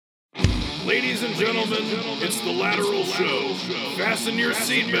Ladies and gentlemen, it's the Lateral Show. Fasten your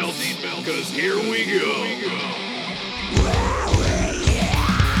seatbelts, because here we go.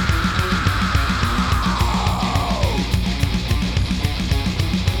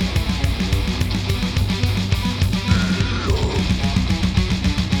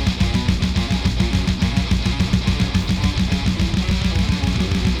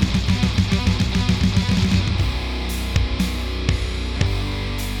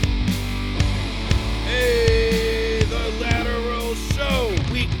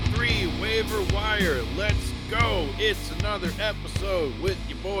 It's another episode with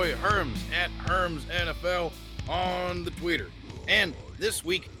your boy Herms at Herms NFL on the Twitter. And this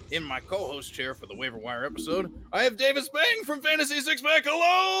week, in my co-host chair for the Waiver Wire episode, I have Davis Bang from Fantasy Six Pack.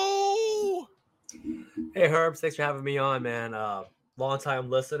 Hello! Hey Herbs, thanks for having me on, man. Long-time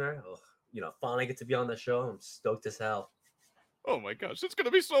listener. Finally get to be on the show. I'm stoked as hell. Oh my gosh, it's going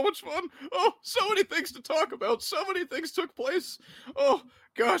to be so much fun. Oh, so many things to talk about. So many things took place. Oh,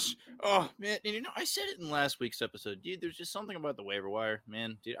 gosh. Oh, man. And I said it in last week's episode. Dude, there's just something about the waiver wire.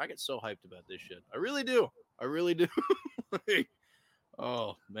 Man, dude, I get so hyped about this shit. I really do.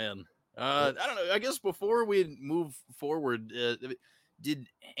 Oh, man. I don't know. I guess before we move forward, did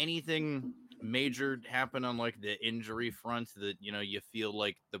anything major happen on like the injury front that you feel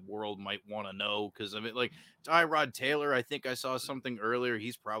like the world might want to know? Because like Tyrod Taylor, I think I saw something earlier,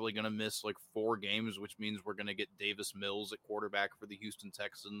 he's probably going to miss like 4 games, which means we're going to get Davis Mills at quarterback for the Houston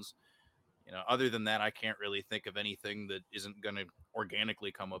Texans. Other than that, I can't really think of anything that isn't going to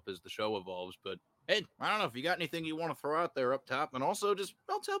organically come up as the show evolves. But hey, I don't know if you got anything you want to throw out there up top, and also just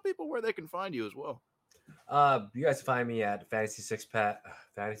I'll tell people where they can find you as well. You guys find me at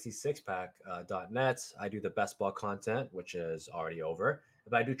fantasy6pack.net. I do the best ball content, which is already over,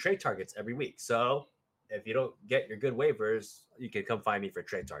 but I do trade targets every week. So if you don't get your good waivers, you can come find me for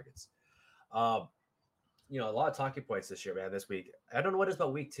trade targets. A lot of talking points this year, man. This week, I don't know what it is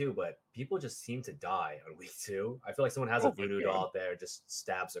about week 2, but people just seem to die on week 2. I feel like someone has a voodoo doll out there, just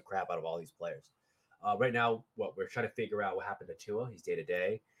stabs the crap out of all these players. Right now, we're trying to figure out what happened to Tua. He's day to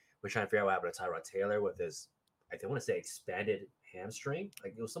day. We're trying to figure out what happened to Tyrod Taylor with his, I don't want to say expanded hamstring.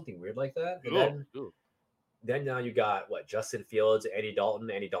 Like it was something weird like that. And then now you got Justin Fields, Andy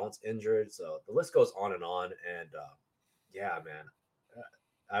Dalton. Andy Dalton's injured. So the list goes on. And yeah, man,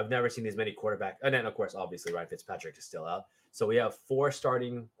 I've never seen these many quarterbacks. And then of course, obviously Ryan Fitzpatrick is still out. So we have 4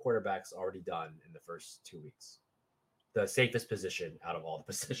 starting quarterbacks already done in the first 2 weeks. The safest position out of all the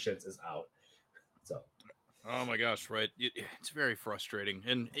positions is out. So. Oh my gosh, right. It's very frustrating.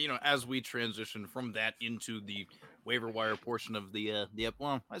 And, as we transition from that into the waiver wire portion of the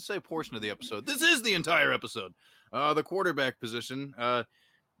well, I say portion of the episode. This is the entire episode. The quarterback position.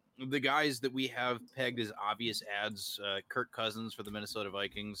 The guys that we have pegged as obvious ads, Kirk Cousins for the Minnesota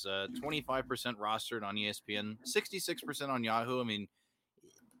Vikings, 25% rostered on ESPN, 66% on Yahoo. I mean,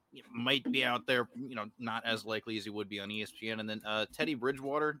 it might be out there, not as likely as he would be on ESPN. And then Teddy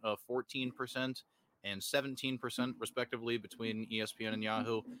Bridgewater, 14%. And 17% respectively between ESPN and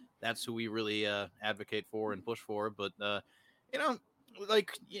Yahoo. That's who we really advocate for and push for. But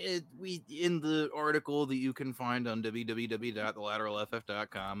we in the article that you can find on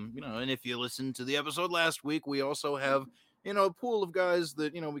www.thelateralff.com, and if you listened to the episode last week, we also have a pool of guys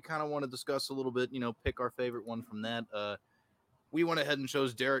that we kind of want to discuss a little bit. Pick our favorite one from that. We went ahead and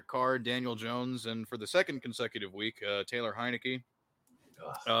chose Derek Carr, Daniel Jones, and for the second consecutive week, Taylor Heineke.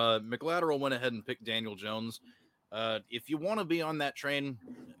 McLateral went ahead and picked Daniel Jones. If you want to be on that train,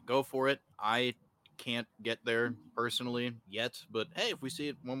 go for it. I can't get there personally yet, but hey, if we see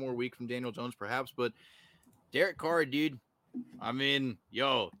it one more week from Daniel Jones, perhaps. But Derek Carr, dude,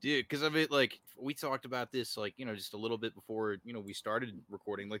 because we talked about this, just a little bit before, we started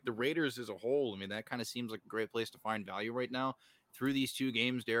recording. Like the Raiders as a whole, that kind of seems like a great place to find value right now. Through these 2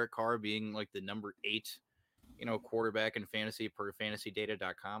 games, Derek Carr being like the number 8 quarterback in fantasy per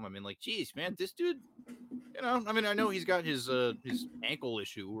fantasydata.com. Geez, man, this dude, I know he's got his ankle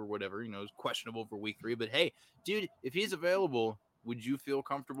issue or whatever, is questionable for week 3, but hey, dude, if he's available, would you feel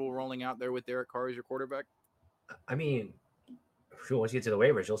comfortable rolling out there with Derek Carr as your quarterback? Once you get to the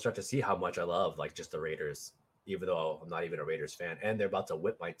waivers, you'll start to see how much I love just the Raiders, even though I'm not even a Raiders fan, and they're about to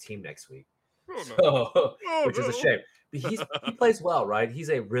whip my team next week. Which is a shame. But he plays well, right? He's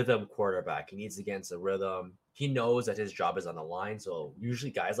a rhythm quarterback. He needs to get into rhythm. He knows that his job is on the line. So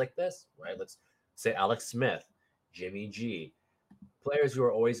usually guys like this, right? Let's say Alex Smith, Jimmy G, players who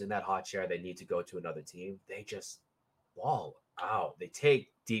are always in that hot chair, they need to go to another team. They just ball out. They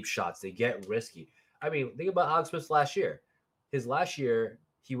take deep shots. They get risky. Think about Alex Smith last year. His last year,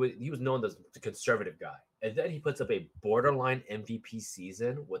 he was known as the conservative guy. and then he puts up a borderline MVP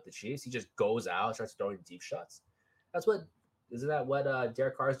season with the Chiefs. He just goes out, starts throwing deep shots. That's what isn't that what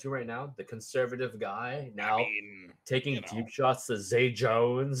Derek Carr is doing right now? The conservative guy I now mean, taking deep shots to Zay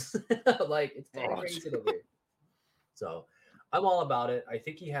Jones. Like it's kind of oh, crazy to me. So I'm all about it. I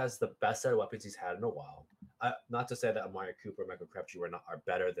think he has the best set of weapons he's had in a while. Not to say that Amari Cooper, Michael Crabtree are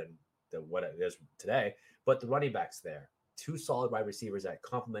better than what it is today, but the running backs there, two solid wide receivers that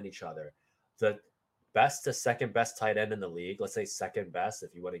complement each other. The best to second best tight end in the league. Let's say second best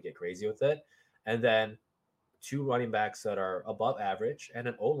if you want to get crazy with it, and then two running backs that are above average and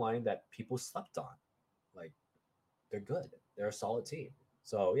an O line that people slept on. Like they're good. They're a solid team.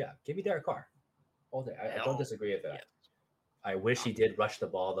 So yeah, give me Derek Carr all day. I don't hell disagree with that. yes. I wish he did rush the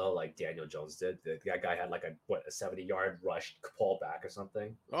ball though, like Daniel Jones did. That guy had like a 70-yard rush pull back or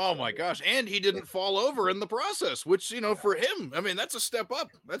something. Oh my gosh! And he didn't fall over in the process, which for him, I mean, that's a step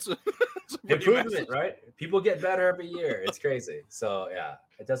up. That's a, that's a Improvement, massive... right? People get better every year. It's crazy. So yeah,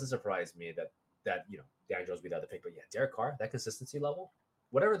 it doesn't surprise me that Daniel Jones be the other pick. But yeah, Derek Carr, that consistency level,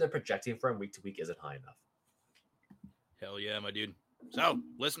 whatever they're projecting for him week to week isn't high enough. Hell yeah, my dude. So,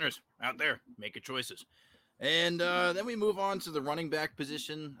 listeners out there, make your choices. And then we move on to the running back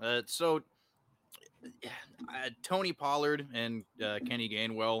position. Tony Pollard and Kenny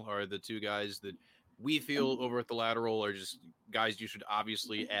Gainwell are the two guys that we feel over at the Lateral are just guys you should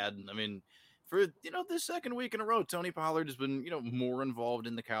obviously add. I mean, for this second week in a row, Tony Pollard has been more involved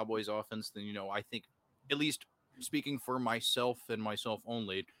in the Cowboys offense than I think, at least speaking for myself and myself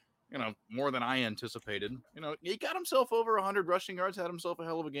only, more than I anticipated. He got himself over 100 rushing yards, had himself a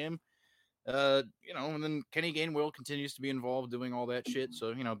hell of a game. And then Kenny Gainwell continues to be involved doing all that shit.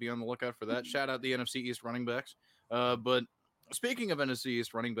 So, be on the lookout for that. Shout out the NFC East running backs. But speaking of NFC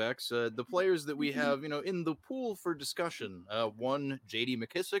East running backs, the players that we have, in the pool for discussion, one, JD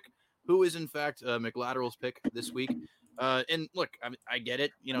McKissick, who is in fact McLateral's pick this week. And look, I get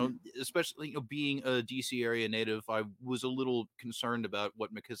it, especially being a DC area native, I was a little concerned about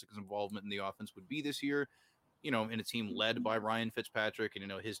what McKissick's involvement in the offense would be this year. In a team led by Ryan Fitzpatrick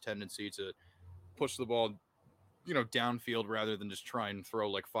and, his tendency to push the ball, downfield rather than just try and throw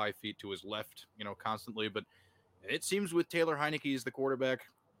like 5 feet to his left, constantly. But it seems with Taylor Heineke as the quarterback,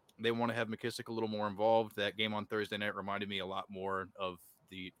 they want to have McKissick a little more involved. That game on Thursday night reminded me a lot more of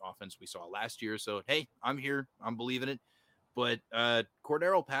the offense we saw last year. So, hey, I'm here. I'm believing it. But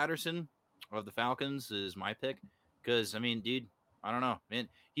Cordero Patterson of the Falcons is my pick because, I mean, dude, I don't know, man.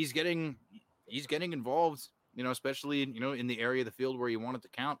 He's getting involved, especially, in the area of the field where you want it to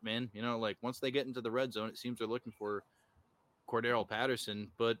count, man. Like once they get into the red zone, it seems they're looking for Cordero Patterson.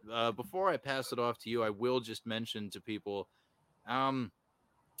 But before I pass it off to you, I will just mention to people,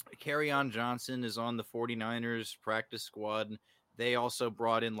 Kerryon Johnson is on the 49ers practice squad. They also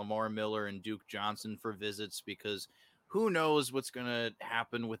brought in Lamar Miller and Duke Johnson for visits because who knows what's going to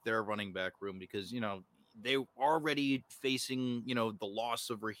happen with their running back room because, they already facing, the loss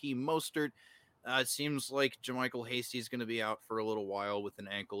of Raheem Mostert. It seems like Jermichael Hasty is going to be out for a little while with an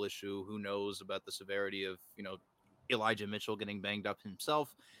ankle issue. Who knows about the severity of, Elijah Mitchell getting banged up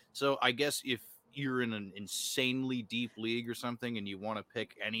himself. So I guess if you're in an insanely deep league or something and you want to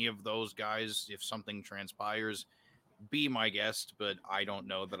pick any of those guys, if something transpires, be my guest. But I don't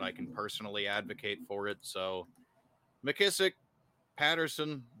know that I can personally advocate for it. So McKissick,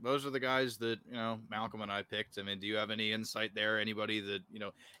 Patterson, those are the guys that, Malcolm and I picked. I mean, do you have any insight there? Anybody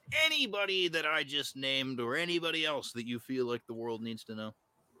that I just named or anybody else that you feel like the world needs to know?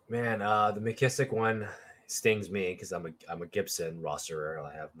 Man, the McKissick one stings me because I'm a Gibson rosterer.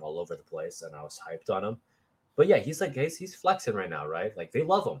 I have him all over the place, and I was hyped on him. But yeah, he's flexing right now, right? Like they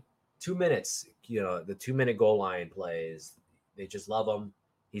love him. 2 minutes, the 2-minute goal line plays. They just love him.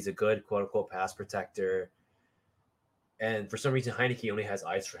 He's a good quote unquote pass protector. And for some reason, Heineke only has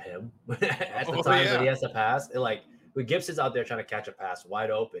eyes for him at the time that he has to pass. And like when Gibson's out there trying to catch a pass wide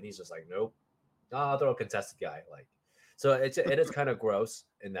open, he's just like, nope, I'll throw a contested guy. Like, so it is kind of gross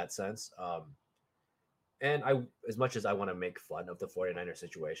in that sense. And as much as I want to make fun of the 49er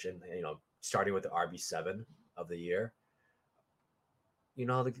situation, starting with the RB7 of the year,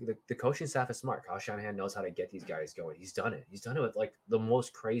 the coaching staff is smart. Kyle Shanahan knows how to get these guys going. He's done it. He's done it with like the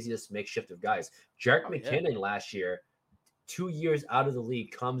most craziest makeshift of guys. Jerick McKinnon last year, 2 years out of the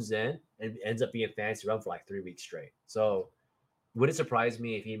league, comes in and ends up being fantasy run for like 3 weeks straight. So would it surprise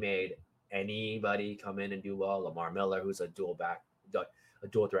me if he made anybody come in and do well? Lamar Miller, who's a dual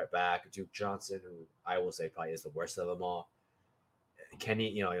threat back, Duke Johnson, who I will say probably is the worst of them all.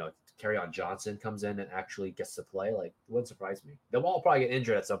 Kenny, Kerryon Johnson comes in and actually gets to play. Like, it wouldn't surprise me. They'll all probably get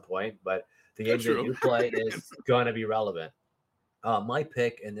injured at some point, but the games they do play is going to be relevant. My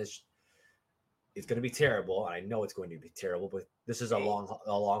pick in this it's going to be terrible. I know it's going to be terrible, but this is a Oh,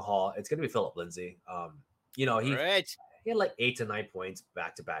 long haul. It's going to be Philip Lindsay. You know, all right. he had like 8 to 9 points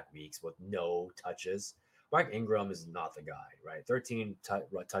back to back weeks with no touches. Mark Ingram is not the guy, right? 13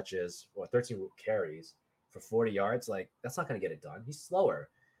 touches or 13 carries for 40 yards. Like, that's not going to get it done. He's slower.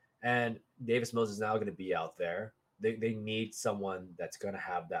 And Davis Mills is now going to be out there. They need someone that's going to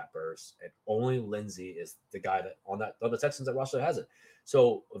have that burst. And only Lindsay is the guy that on the Texans that roster has it.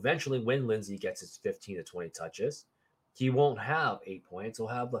 So eventually, when Lindsay gets his 15 to 20 touches, he won't have 8 points. He'll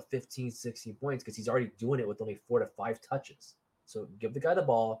have the 15, 16 points because he's already doing it with only 4 to 5 touches. So give the guy the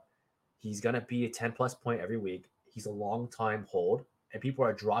ball. He's going to be a 10 plus point every week. He's a long time hold, and people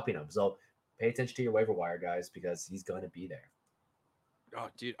are dropping him. So pay attention to your waiver wire, guys, because he's going to be there. Oh,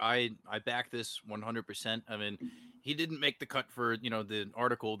 dude, I back this 100%. I mean, he didn't make the cut for, the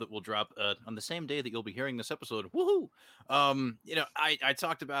article that will drop on the same day that you'll be hearing this episode. Woohoo! I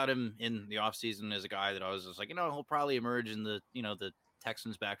talked about him in the offseason as a guy that I was just like, he'll probably emerge in the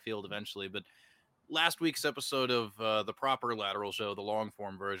Texans backfield eventually. But last week's episode of the proper Lateral show, the long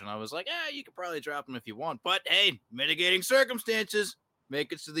form version, I was like, you could probably drop him if you want. But hey, mitigating circumstances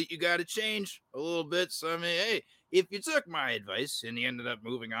make it so that you got to change a little bit. So, I mean, hey, if you took my advice and you ended up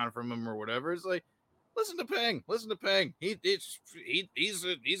moving on from him or whatever, it's like, listen to Peng. He's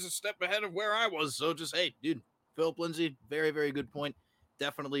a step ahead of where I was. So just, hey, dude, Philip Lindsay, very, very good point.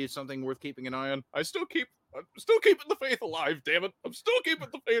 Definitely something worth keeping an eye on. I'm still keeping the faith alive. Damn it, I'm still keeping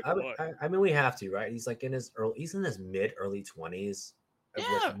the faith alive. I mean, we have to, right? He's like he's in his early 20s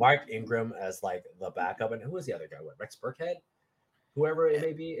Yeah. with Mark Ingram as like the backup, and who was the other guy? What, Rex Burkhead? Whoever it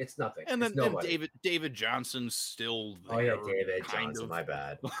may be, it's nothing. And then and David Johnson's still there. Oh yeah, David Johnson. My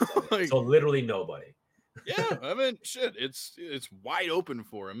bad. Like, so literally nobody. Yeah, I mean, shit, it's wide open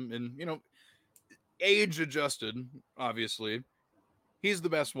for him, and age adjusted, obviously, he's the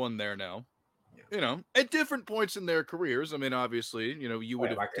best one there now. Yeah. At different points in their careers. I mean, obviously, you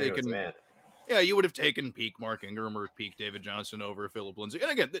would have taken, you would have taken peak Mark Ingram or peak David Johnson over Philip Lindsay.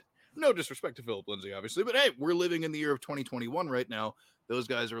 And again, no disrespect to Philip Lindsay, obviously, but hey, we're living in the year of 2021 right now. Those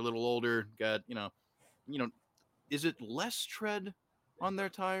guys are a little older. Got is it less tread on their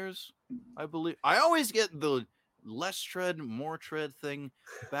tires? I believe I always get the less tread, more tread thing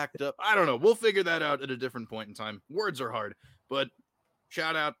backed up. I don't know. We'll figure that out at a different point in time. Words are hard, but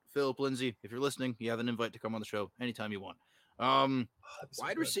shout out Philip Lindsay. If you're listening, you have an invite to come on the show anytime you want.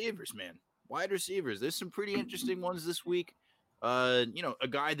 Wide receivers, man. Wide receivers. There's some pretty interesting ones this week. A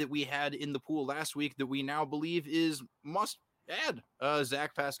guy that we had in the pool last week that we now believe is must add,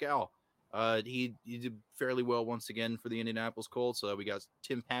 Zach Pascal. He did fairly well once again for the Indianapolis Colts. We got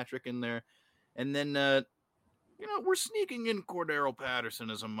Tim Patrick in there. And then, we're sneaking in Cordero Patterson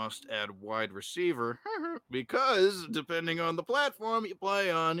as a must-add wide receiver because depending on the platform you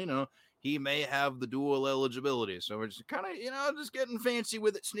play on, he may have the dual eligibility. So we're just kind of, just getting fancy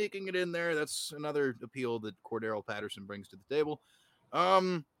with it, sneaking it in there. That's another appeal that Cordero Patterson brings to the table.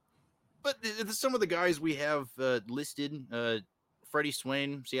 But some of the guys we have listed, Freddie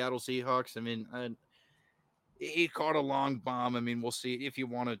Swain, Seattle Seahawks. I mean, he caught a long bomb. I mean, we'll see if you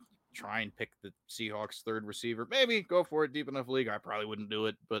want to try and pick the Seahawks third receiver. Maybe go for it. Deep enough league. I probably wouldn't do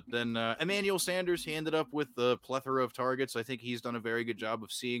it. But then Emmanuel Sanders, he ended up with a plethora of targets. I think he's done a very good job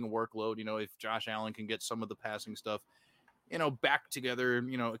of seeing a workload. If Josh Allen can get some of the passing stuff, back together,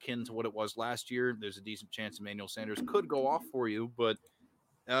 akin to what it was last year, there's a decent chance Emmanuel Sanders could go off for you. But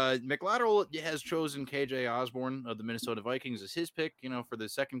McLateral has chosen KJ Osborne of the Minnesota Vikings as his pick, for the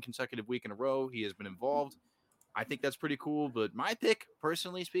second consecutive week in a row. He has been involved. I think that's pretty cool. But my pick,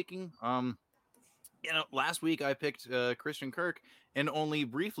 personally speaking, last week I picked Christian Kirk and only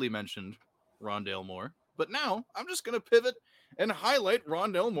briefly mentioned Rondale Moore. But now I'm just going to pivot and highlight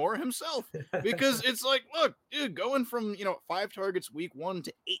Rondale Moore himself because it's like, look, dude, going from, 5 targets week 1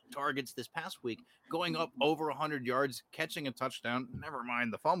 to 8 targets this past week, going up over 100 yards, catching a touchdown, never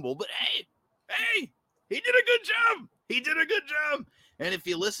mind the fumble. But hey, he did a good job. He did a good job. And if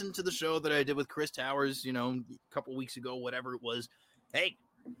you listen to the show that I did with Chris Towers, a couple weeks ago, whatever it was, hey,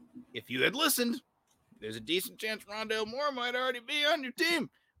 if you had listened, there's a decent chance Rondale Moore might already be on your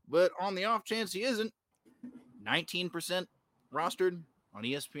team. But on the off chance he isn't, 19% rostered on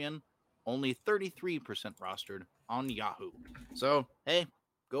ESPN, only 33% rostered on Yahoo. So, hey,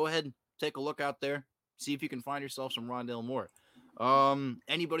 go ahead, take a look out there, see if you can find yourself some Rondale Moore.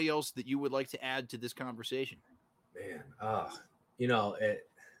 Anybody else that you would like to add to this conversation? Man,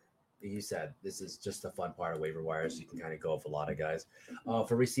 you said this is just the fun part of waiver wires. You can kind of go with a lot of guys.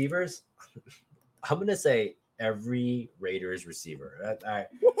 For receivers, I'm going to say every Raiders receiver. I'm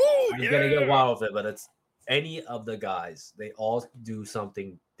going to get wild with it, but it's any of the guys. They all do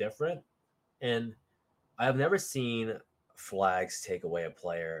something different. And I have never seen flags take away a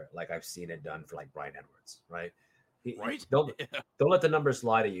player like I've seen it done for like Brian Edwards, right? Right? Don't Yeah. don't let the numbers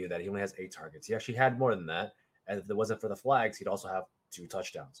lie to you that he only has 8 targets. He actually had more than that. And if it wasn't for the flags, he'd also have 2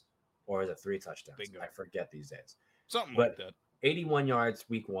 touchdowns, or is it 3 touchdowns? I Bingo. forget these days. Something like But that. 81 yards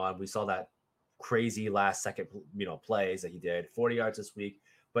week one. We saw that crazy last second, plays that he did. 40 yards this week,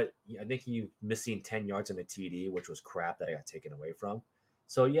 but I think he missing 10 yards in a TD, which was crap that I got taken away from.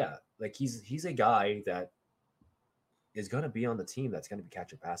 So yeah, like he's a guy that is going to be on the team that's going to be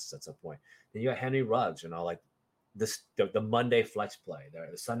catching passes at some point. Then you got Henry Ruggs, like the Monday flex play,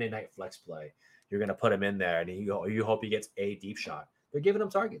 the Sunday night flex play. You're going to put him in there, and you hope he gets a deep shot. They're giving him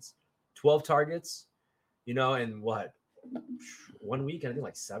targets, 12 targets, and what, one week, and I think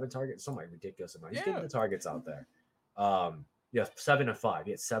like 7 targets, something like ridiculous amount. He's getting Yeah. the targets out there. Yeah, 7 and 5.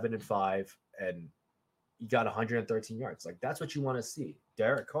 He had 7 and 5, and he got 113 yards. Like that's what you want to see.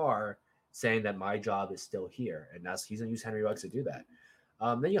 Derek Carr saying that my job is still here, and he's gonna use Henry Ruggs to do that.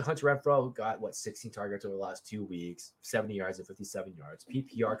 Then you have Hunter Renfro, who got 16 targets over the last 2 weeks, 70 yards and 57 yards.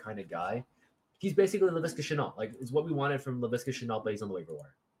 PPR kind of guy. He's basically Laviska Shenault. Like it's what we wanted from Laviska Shenault, but he's on the waiver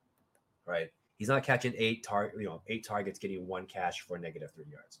wire, right? He's not catching 8 targets, getting 1 catch for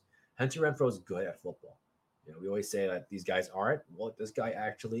 -3 yards. Hunter Renfro is good at football. We always say that these guys aren't. Well, this guy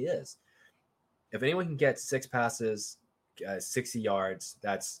actually is. If anyone can get 6 passes, 60 yards,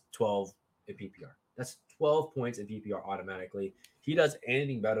 that's 12 in PPR. That's 12 points in PPR automatically. He does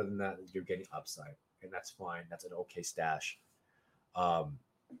anything better than that, you're getting upside, and that's fine. That's an okay stash.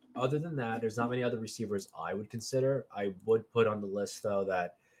 Other than that, there's not many other receivers I would consider. I would put on the list though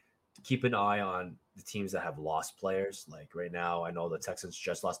that keep an eye on the teams that have lost players. Like right now, I know the Texans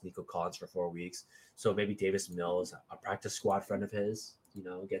just lost Nico Collins for 4 weeks, so maybe Davis Mills, a practice squad friend of his,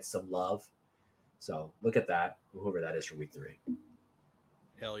 gets some love. So look at that, whoever that is for week 3.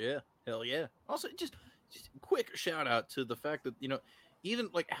 Hell yeah. Hell yeah. Also, just a quick shout out to the fact that,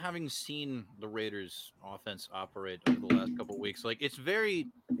 even like having seen the Raiders offense operate over the last couple of weeks, like it's very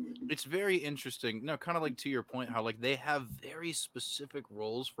interesting. No, kind of like to your point, how like they have very specific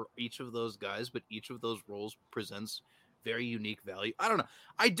roles for each of those guys, but each of those roles presents very unique value. I don't know.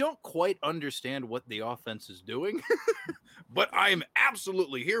 I don't quite understand what the offense is doing, but I'm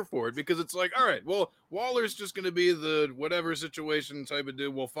absolutely here for it because it's like, all right, well, Waller's just going to be the whatever situation type of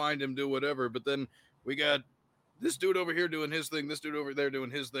dude. We'll find him, do whatever. But then we got this dude over here doing his thing, this dude over there doing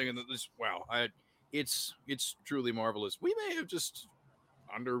his thing, and this wow, it's truly marvelous. We may have just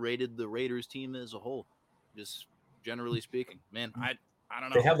underrated the Raiders team as a whole, just generally speaking. Man, I don't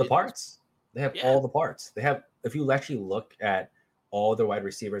They know. have the parts. They have Yeah, all the parts. They have, if you actually look at all their wide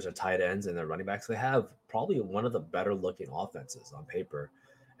receivers or tight ends and their running backs, they have probably one of the better looking offenses on paper.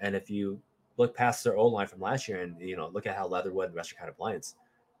 And if you look past their O line from last year and look at how Leatherwood and Western kind of Alliance,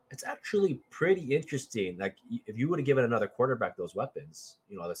 it's actually pretty interesting. Like if you would have given another quarterback those weapons,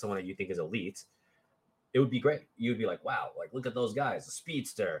 that's someone that you think is elite, it would be great. You'd be like, wow, like look at those guys, the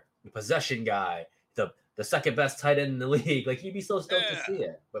speedster, the possession guy, the second best tight end in the league. Like you'd be so stoked to yeah, see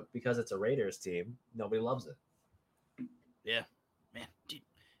it. But because it's a Raiders team, nobody loves it. yeah, man. Dude,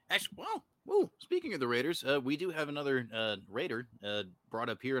 actually, well, woo. Speaking of the Raiders, we do have another Raider brought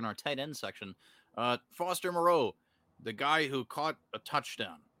up here in our tight end section. Foster Moreau, the guy who caught a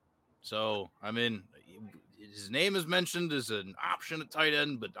touchdown. So I mean, his name is mentioned as an option at tight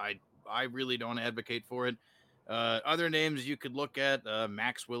end, but I really don't advocate for it. Other names you could look at,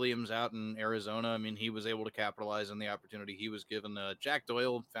 Max Williams out in Arizona. I mean, he was able to capitalize on the opportunity he was given. Jack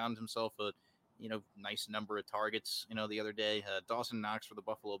Doyle found himself a nice number of targets the other day. Dawson Knox for the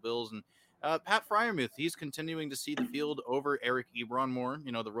Buffalo Bills, and Pat Fryermuth, he's continuing to see the field over Eric Ebron more.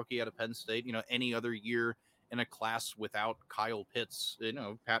 The rookie out of Penn State. Any other year in a class without Kyle Pitts,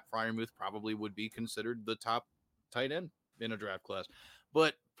 Pat Fryermuth probably would be considered the top tight end in a draft class.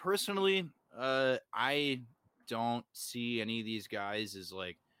 But personally, I don't see any of these guys as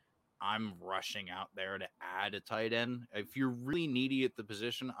like I'm rushing out there to add a tight end. If you're really needy at the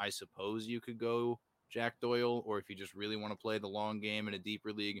position, I suppose you could go Jack Doyle, or if you just really want to play the long game in a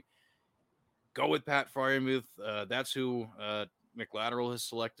deeper league, go with Pat Fryermuth. That's who McLateral has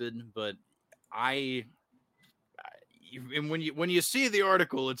selected. But I and when you see the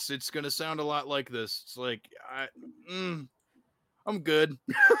article, it's going to sound a lot like this. It's like I'm good.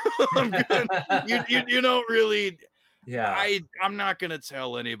 I'm good. You don't really. Yeah. I'm not going to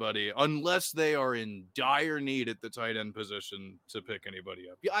tell anybody unless they are in dire need at the tight end position to pick anybody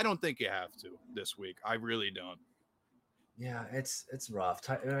up. I don't think you have to this week. I really don't. Yeah, it's rough.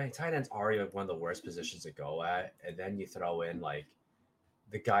 Tight ends are already one of the worst positions to go at, and then you throw in like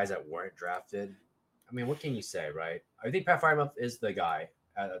the guys that weren't drafted. I mean, what can you say, right? I think Pat Fryermuth is the guy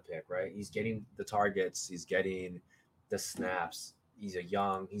at a pick, right? He's getting the targets, he's getting the snaps. He's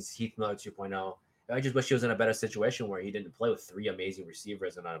Heath Miller 2.0. I just wish he was in a better situation where he didn't play with three amazing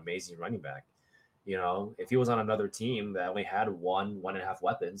receivers and an amazing running back. If he was on another team that only had one and a half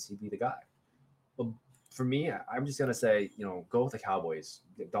weapons, he'd be the guy. But for me, I'm just gonna say, go with the Cowboys.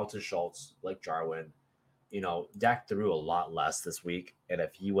 Dalton Schultz, like Jarwin. Dak threw a lot less this week, and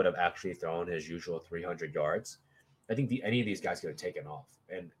if he would have actually thrown his usual 300 yards, I think any of these guys could have taken off.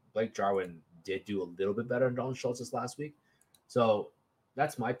 And Blake Jarwin did do a little bit better than Dalton Schultz this last week, so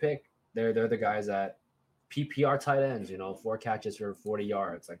that's my pick. They're the guys that PPR tight ends. 4 catches for 40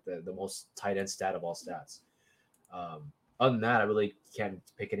 yards, like the most tight end stat of all stats. Other than that, I really can't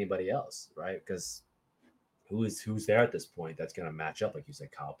pick anybody else, right? Because who's there at this point that's going to match up, like you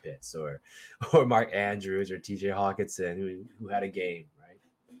said, Kyle Pitts or Mark Andrews or TJ Hawkinson, who had a game, right?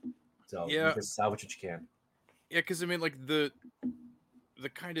 So you just salvage what you can. Yeah, because I mean, like the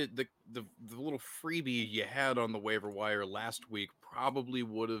kind of the little freebie you had on the waiver wire last week probably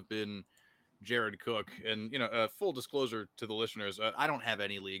would have been Jared Cook. And full disclosure to the listeners, I don't have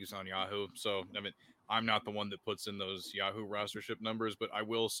any leagues on Yahoo, so I mean, I'm not the one that puts in those Yahoo rostership numbers, but I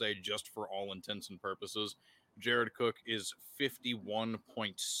will say, just for all intents and purposes, Jared Cook is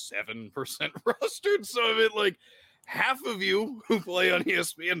 51.7% rostered. So I mean, like, half of you who play on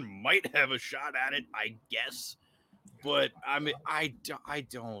ESPN might have a shot at it, I guess. But I mean, I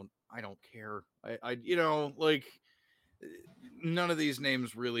don't care. I like, none of these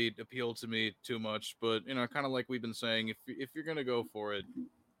names really appeal to me too much. But kind of like we've been saying, if you're gonna go for it,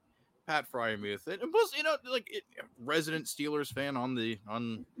 Pat Fryermuth, and plus, resident Steelers fan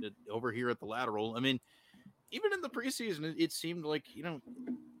on over here at the Lateral. I mean, even in the preseason, it seemed like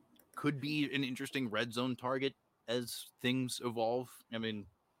could be an interesting red zone target as things evolve. I mean,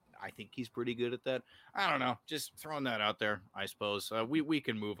 I think he's pretty good at that. I don't know, just throwing that out there. I suppose we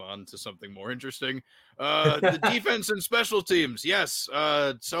can move on to something more interesting. The defense and special teams. Yes.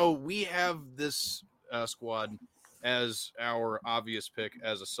 So we have this squad as our obvious pick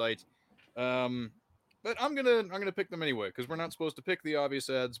as a site. But I'm gonna pick them anyway, because we're not supposed to pick the obvious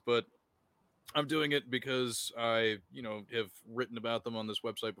ads, but I'm doing it because I, have written about them on this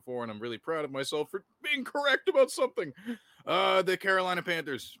website before, and I'm really proud of myself for being correct about something. The Carolina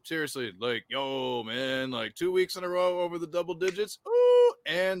Panthers, seriously, like, yo, man, like 2 weeks in a row over the double digits. Ooh,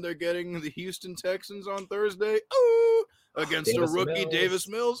 and they're getting the Houston Texans on Thursday. Ooh, against a rookie Davis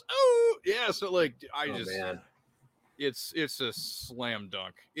Mills. Ooh, yeah. So like, man. It's a slam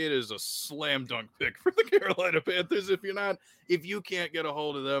dunk. It is a slam dunk pick for the Carolina Panthers. If you can't get a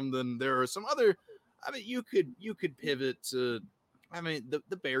hold of them, then there are some other. I mean, you could pivot to. I mean,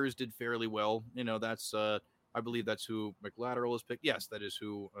 the Bears did fairly well. That's I believe that's who Lateral has picked. Yes, that is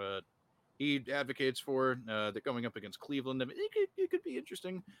who he advocates for. They're going up against Cleveland. I mean, it could be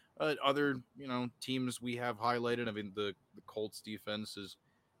interesting. Other teams we have highlighted. I mean, the Colts defense is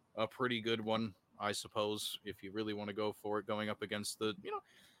a pretty good one, I suppose, if you really want to go for it, going up against the,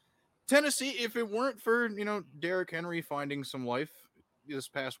 Tennessee. If it weren't for, Derrick Henry finding some life this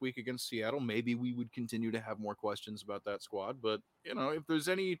past week against Seattle, maybe we would continue to have more questions about that squad. But, if there's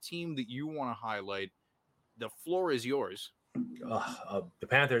any team that you want to highlight, the floor is yours. The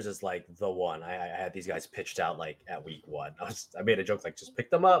Panthers is like the one. I had these guys pitched out like at week 1. I made a joke like, just pick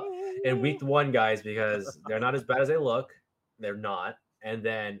them up in week 1, guys, because they're not as bad as they look. They're not. And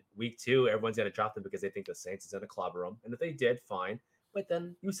then week 2, everyone's going to drop them because they think the Saints is going to clobber them. And if they did, fine. But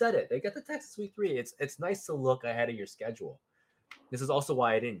then you said it. They get the Texans week 3. It's nice to look ahead of your schedule. This is also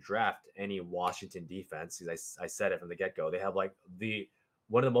why I didn't draft any Washington defense, because I said it from the get-go. They have like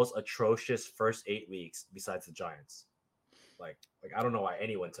one of the most atrocious first 8 weeks besides the Giants. Like I don't know why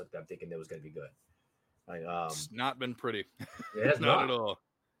anyone took them thinking it was going to be good. Like it's not been pretty. It has not at all.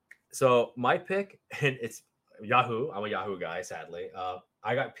 So my pick, and it's Yahoo. I'm a Yahoo guy, sadly.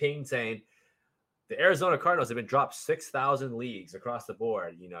 I got pinged saying the Arizona Cardinals have been dropped 6,000 leagues across the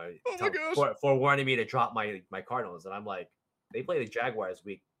board. For warning me to drop my Cardinals, and I'm like, they play the Jaguars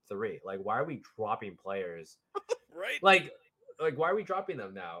week 3. Like, why are we dropping players? Right? Like why are we dropping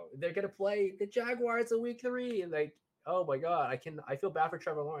them now? They're gonna play the Jaguars in week 3, and like, oh my god, I feel bad for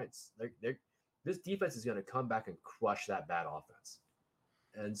Trevor Lawrence. This defense is gonna come back and crush that bad offense.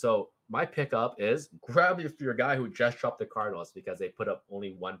 And so my pickup is grab your guy who just dropped the Cardinals because they put up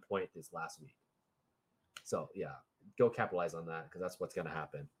only 1 point this last week. So yeah, go capitalize on that, because that's what's going to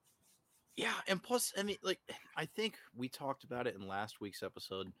happen. Yeah, and plus, I mean, like, I think we talked about it in last week's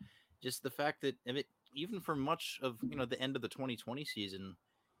episode, just the fact that, I mean, even for much of the end of the 2020 season,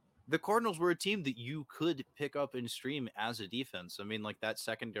 the Cardinals were a team that you could pick up and stream as a defense. I mean, like that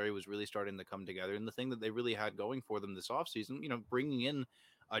secondary was really starting to come together. And the thing that they really had going for them this offseason, bringing in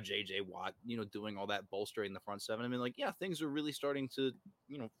a JJ Watt, doing all that bolstering the front seven. I mean, like, yeah, things are really starting to,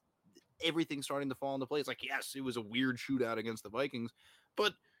 everything's starting to fall into place. Like, yes, it was a weird shootout against the Vikings,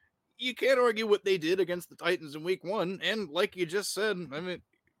 but you can't argue what they did against the Titans in week 1. And like you just said, I mean,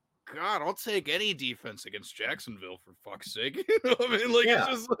 God, I'll take any defense against Jacksonville for fuck's sake. I mean, like it's Yeah.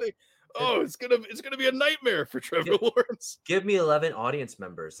 just like, oh, it's gonna be a nightmare for Trevor Lawrence. Give me 11 audience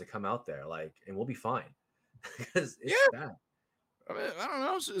members to come out there, and we'll be fine because it's bad. I mean, I don't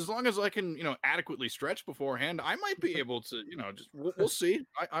know. As long as I can, adequately stretch beforehand, I might be able to, just we'll see.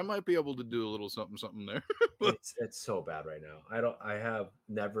 I might be able to do a little something there. It's so bad right now. I have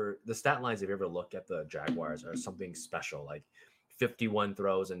never the stat lines. If you ever look at the Jaguars, are something special. Like 51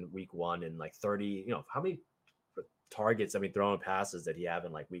 throws in week 1 and like 30. How many targets? I mean, throwing passes that he have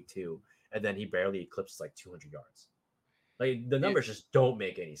in like week 2, and then he barely eclipses like 200 yards. Like the numbers just don't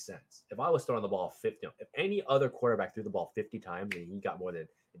make any sense. If I was throwing the ball 50, if any other quarterback threw the ball 50 times and he got more than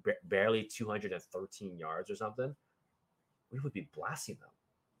barely 213 yards or something, we would be blasting them.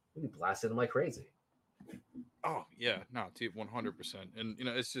 We'd be blasting them like crazy. Oh yeah, no, 100%. And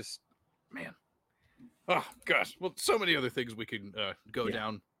it's just, man. Oh gosh, well, so many other things we can go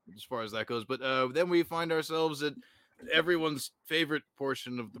down as far as that goes. But then we find ourselves at everyone's favorite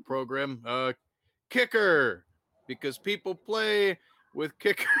portion of the program, kicker, because people play with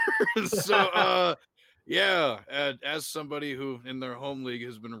kickers. So yeah, as somebody who in their home league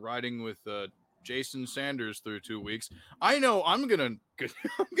has been riding with Jason Sanders through 2 weeks, I know I'm gonna need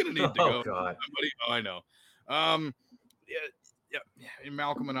to go. Oh God. Oh, I know. Yeah,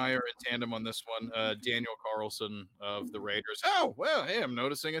 Malcolm and I are in tandem on this one. Daniel Carlson of the Raiders. Oh, well, hey, I'm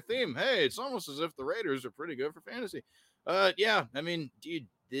noticing a theme. Hey, it's almost as if the Raiders are pretty good for fantasy. Yeah, I mean, dude,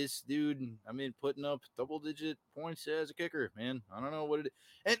 this dude, putting up double-digit points as a kicker, man. I don't know what it is.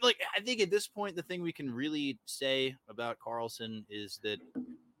 And, like, I think at this point, the thing we can really say about Carlson is that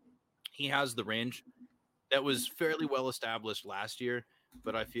he has the range that was fairly well established last year,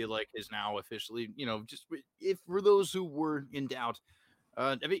 but I feel like is now officially, just if for those who were in doubt,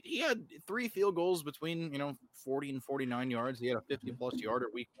 he had 3 field goals between 40 and 49 yards. He had a 50+ yarder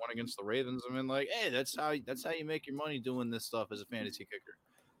week 1 against the Ravens. I mean, like, hey, that's how you make your money doing this stuff as a fantasy kicker,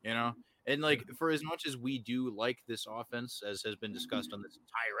 And like for as much as we do like this offense, as has been discussed on this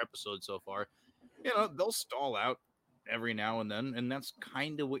entire episode so far, they'll stall out every now and then, and that's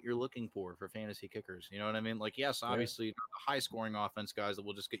kind of what you're looking for fantasy kickers. You know what I mean? Like, yes, obviously the high scoring offense guys that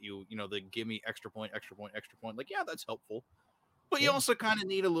will just get you, the give me extra point. Like, yeah, that's helpful. But you also kind of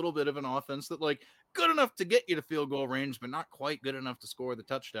need a little bit of an offense that, like, good enough to get you to field goal range, but not quite good enough to score the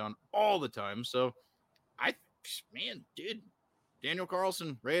touchdown all the time. So, dude, Daniel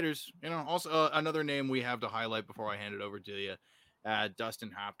Carlson, Raiders. Also another name we have to highlight before I hand it over to you,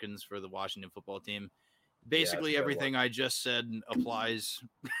 Dustin Hopkins for the Washington football team. Basically, everything I just said applies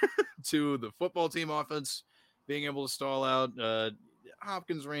to the football team offense being able to stall out.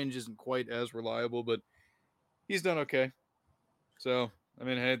 Hopkins' range isn't quite as reliable, but he's done okay. So, I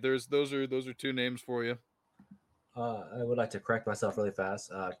mean, hey, those are 2 names for you. I would like to correct myself really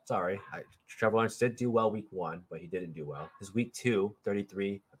fast. Sorry, Trevor Lawrence did do well week 1, but he didn't do well. His week 2,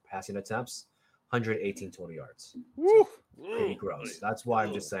 33 passing attempts, 118 total yards. Woo! So pretty gross. That's why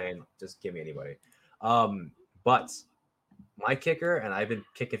I'm just saying, just give me anybody. But my kicker, and I've been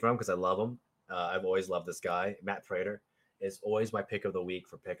kicking for him because I love him. I've always loved this guy, Matt Prater, is always my pick of the week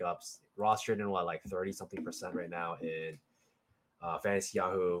for pickups. Rostered in like 30-something% right now in Fantasy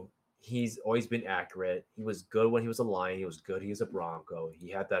Yahoo. He's always been accurate. He was good when he was a Lion. He was good. He was a Bronco. He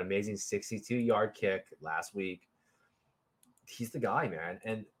had that amazing 62-yard kick last week. He's the guy, man.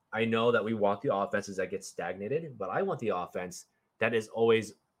 And I know that we want the offenses that get stagnated, but I want the offense that is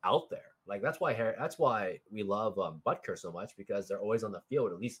always out there. Like that's why we love Butker so much, because they're always on the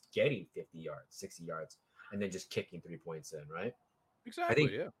field, at least getting 50 yards, 60 yards, and then just kicking 3 points in, right?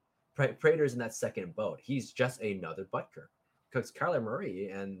 Exactly. I think Prater's in that second boat. He's just another Butker, because Kyler Murray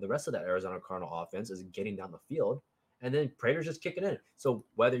and the rest of that Arizona Cardinal offense is getting down the field, and then Prater's just kicking in. So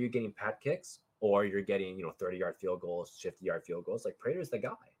whether you're getting pat kicks or you're getting 30-yard field goals, 50-yard field goals, like Prater's the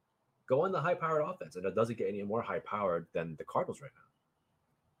guy. Go on the high-powered offense, and it doesn't get any more high-powered than the Cardinals right now.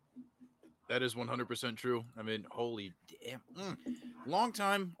 That is 100% true. I mean, holy damn. Long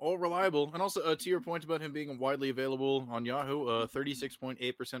time, all reliable. And also, to your point about him being widely available on Yahoo, 36.8%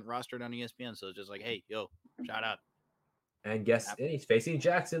 rostered on ESPN. So it's just like, hey, yo, shout out. And guess he's facing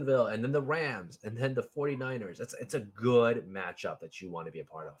Jacksonville, and then the Rams, and then the 49ers. It's a good matchup that you want to be a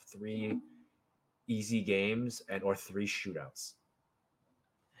part of. 3 easy games or 3 shootouts.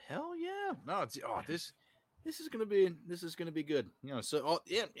 Hell yeah! No, it's this is gonna be good. So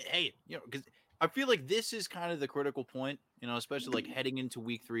yeah, hey, because I feel like this is kind of the critical point. Especially like heading into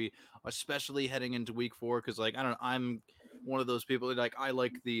week 3, especially heading into week 4, because like I don't know, I'm one of those people that like I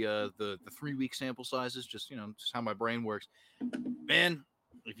like the 3-week sample sizes, just how my brain works. Man,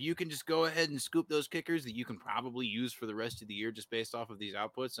 if you can just go ahead and scoop those kickers that you can probably use for the rest of the year just based off of these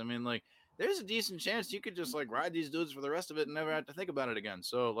outputs, I mean, like, there's a decent chance you could just like ride these dudes for the rest of it and never have to think about it again.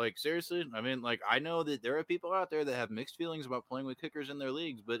 So, like, seriously, I mean, like, I know that there are people out there that have mixed feelings about playing with kickers in their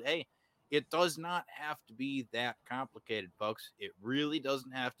leagues, but hey, it does not have to be that complicated, folks. It really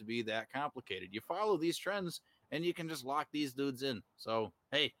doesn't have to be that complicated. You follow these trends and you can just lock these dudes in. So,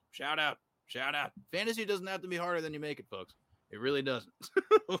 hey, shout out. Shout out. Fantasy doesn't have to be harder than you make it, folks. It really doesn't.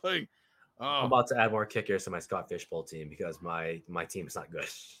 like, I'm oh, about to add more kickers to my Scott Fishbowl team because my team is not good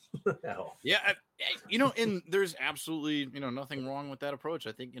at all. yeah. And there's absolutely, nothing wrong with that approach.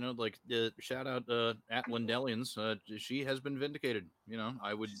 I think, like, shout out at Lindellians. She has been vindicated.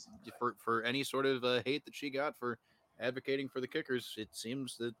 I would, for any sort of hate that she got for advocating for the kickers, it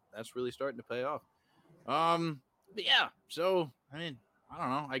seems that that's really starting to pay off. But yeah, so, I mean, I don't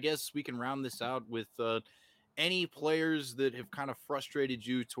know. I guess we can round this out with any players that have kind of frustrated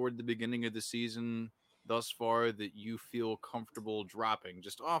you toward the beginning of the season thus far that you feel comfortable dropping,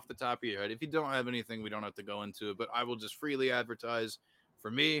 just off the top of your head. If you don't have anything, we don't have to go into it, but I will just freely advertise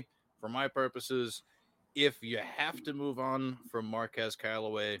for me, for my purposes. If you have to move on from Marquez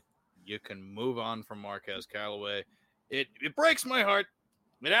Callaway, you can move on from Marquez Callaway. It breaks my heart.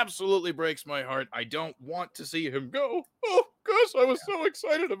 It absolutely breaks my heart. I don't want to see him go. Oh, gosh, I was so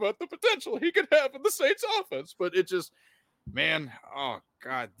excited about the potential he could have in the Saints offense. But it just, man, oh,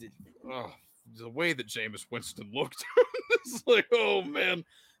 God. The way that Jameis Winston looked, it's like, oh, man.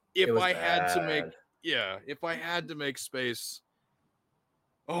 It If was I had to make, bad. if I had to make space,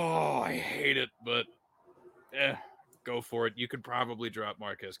 oh, I hate it. But, go for it. You could probably drop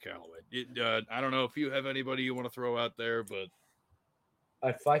Marquez Callaway. I don't know if you have anybody you want to throw out there, but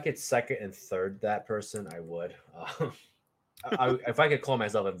If I could second and third that person, I would. If I could call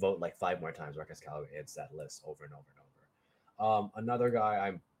myself and vote like 5 more times, Marcus Callaway hits that list over and over and over. Another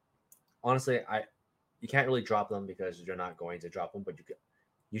guy, you can't really drop them because you're not going to drop them, but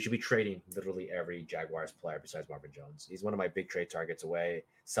you should be trading literally every Jaguars player besides Marvin Jones. He's one of my big trade targets away.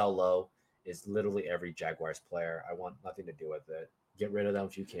 Sell low is literally every Jaguars player. I want nothing to do with it. Get rid of them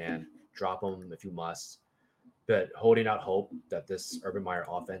if you can. Drop them if you must. But holding out hope that this Urban Meyer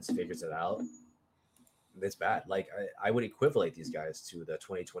offense figures it out, it's bad. Like I would equivalent these guys to the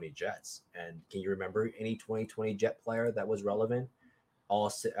 2020 Jets. And can you remember any 2020 Jet player that was relevant all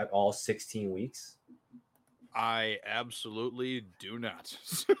 16 weeks? I absolutely do not.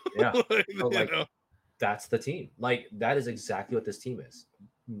 Yeah. So, you like know? that's the team. Like that is exactly what this team is.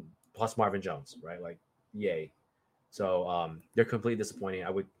 Plus Marvin Jones, right? Like, yay. So they're completely disappointing.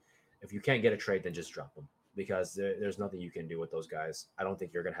 If you can't get a trade, then just drop them because there's nothing you can do with those guys. I don't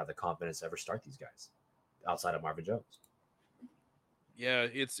think you're gonna have the confidence to ever start these guys outside of Marvin Jones. Yeah,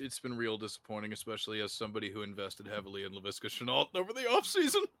 it's been real disappointing, especially as somebody who invested heavily in Laviska Shenault over the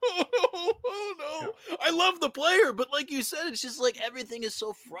offseason. Oh no, oh no. I love the player, but like you said, it's just like everything is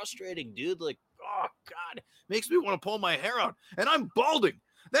so frustrating, dude. Like, oh God, makes me want to pull my hair out. And I'm balding.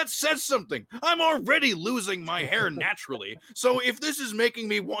 That says something. I'm already losing my hair naturally. So if this is making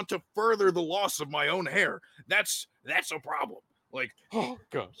me want to further the loss of my own hair, that's a problem. Like, oh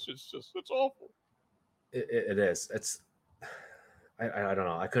gosh, it's awful. It is. I don't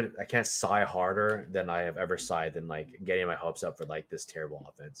know. I can't sigh harder than I have ever sighed than like getting my hopes up for like this terrible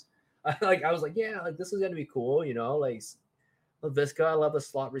offense. I was like, yeah, like this is gonna be cool, like LaVisca, I love the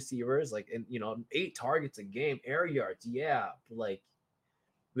slot receivers, like and 8 targets a game, air yards, yeah. But, like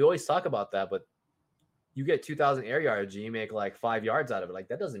we always talk about that, but you get 2,000 air yards and you make like 5 yards out of it. Like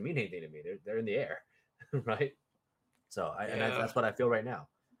that doesn't mean anything to me. They're in the air, right? So and that's what I feel right now.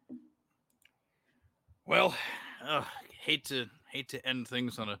 Well, hate to end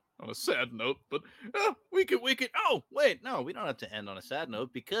things on a sad note, but we could. Oh wait, no, we don't have to end on a sad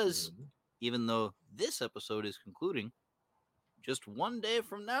note because even though this episode is concluding, just one day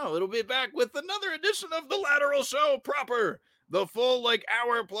from now it'll be back with another edition of the Lateral Show proper, the full like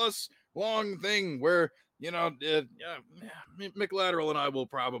hour plus long thing where McLateral and I will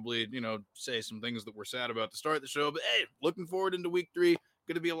probably say some things that we're sad about to start the show, but hey, looking forward into week 3.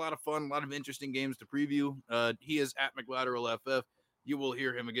 Going to be a lot of fun, a lot of interesting games to preview. He is at McLateral FF. You will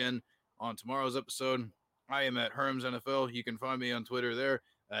hear him again on tomorrow's episode. I am at Herms NFL. You can find me on Twitter there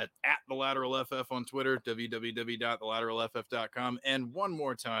at the Lateral FF on Twitter, www.thelateralff.com. And one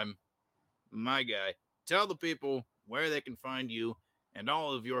more time, my guy, tell the people where they can find you and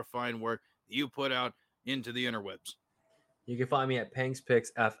all of your fine work that you put out into the interwebs. You can find me at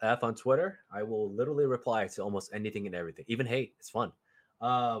PangsPicksFF on Twitter. I will literally reply to almost anything and everything, even hate. It's fun.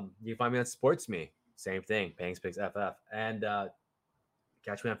 You can find me on SportsMe. Same thing, PangsPicksFF. And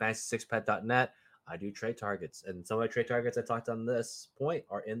catch me on fantasy6pet.net. I do trade targets. And some of the trade targets I talked on this point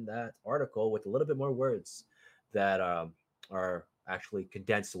are in that article with a little bit more words that are actually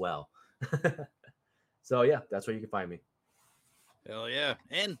condensed well. So, yeah, that's where you can find me. Hell yeah.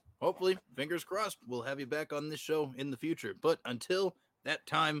 And hopefully, fingers crossed, we'll have you back on this show in the future. But until that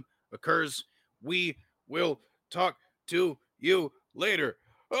time occurs, we will talk to you later.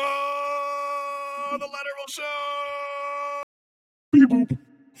 Oh, the Lateral Show! Beep boop.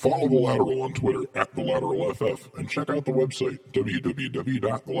 Follow The Lateral on Twitter at TheLateralFF and check out the website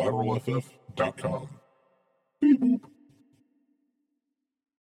www.thelateralff.com.